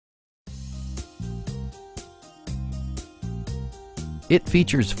It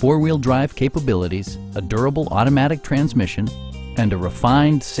features four-wheel drive capabilities, a durable automatic transmission, and a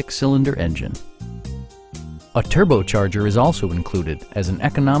refined six-cylinder engine. A turbocharger is also included as an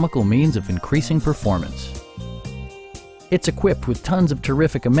economical means of increasing performance. It's equipped with tons of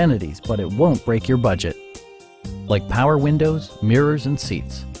terrific amenities, but it won't break your budget, like power windows, mirrors and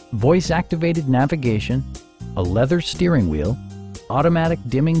seats, voice-activated navigation, a leather steering wheel, automatic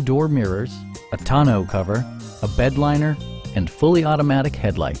dimming door mirrors, a tonneau cover, a bed liner, and fully automatic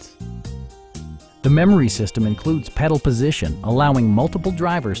headlights. The memory system includes pedal position, allowing multiple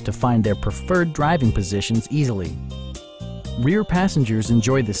drivers to find their preferred driving positions easily. Rear passengers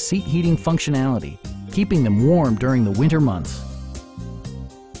enjoy the seat heating functionality, keeping them warm during the winter months.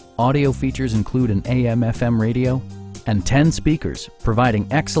 Audio features include an AM/FM radio and 10 speakers, providing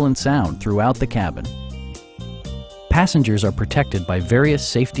excellent sound throughout the cabin. Passengers are protected by various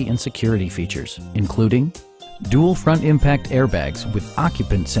safety and security features, including dual front impact airbags with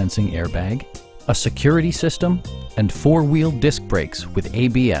occupant sensing airbag, a security system, and four-wheel disc brakes with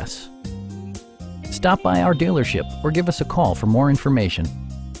ABS. Stop by our dealership or give us a call for more information.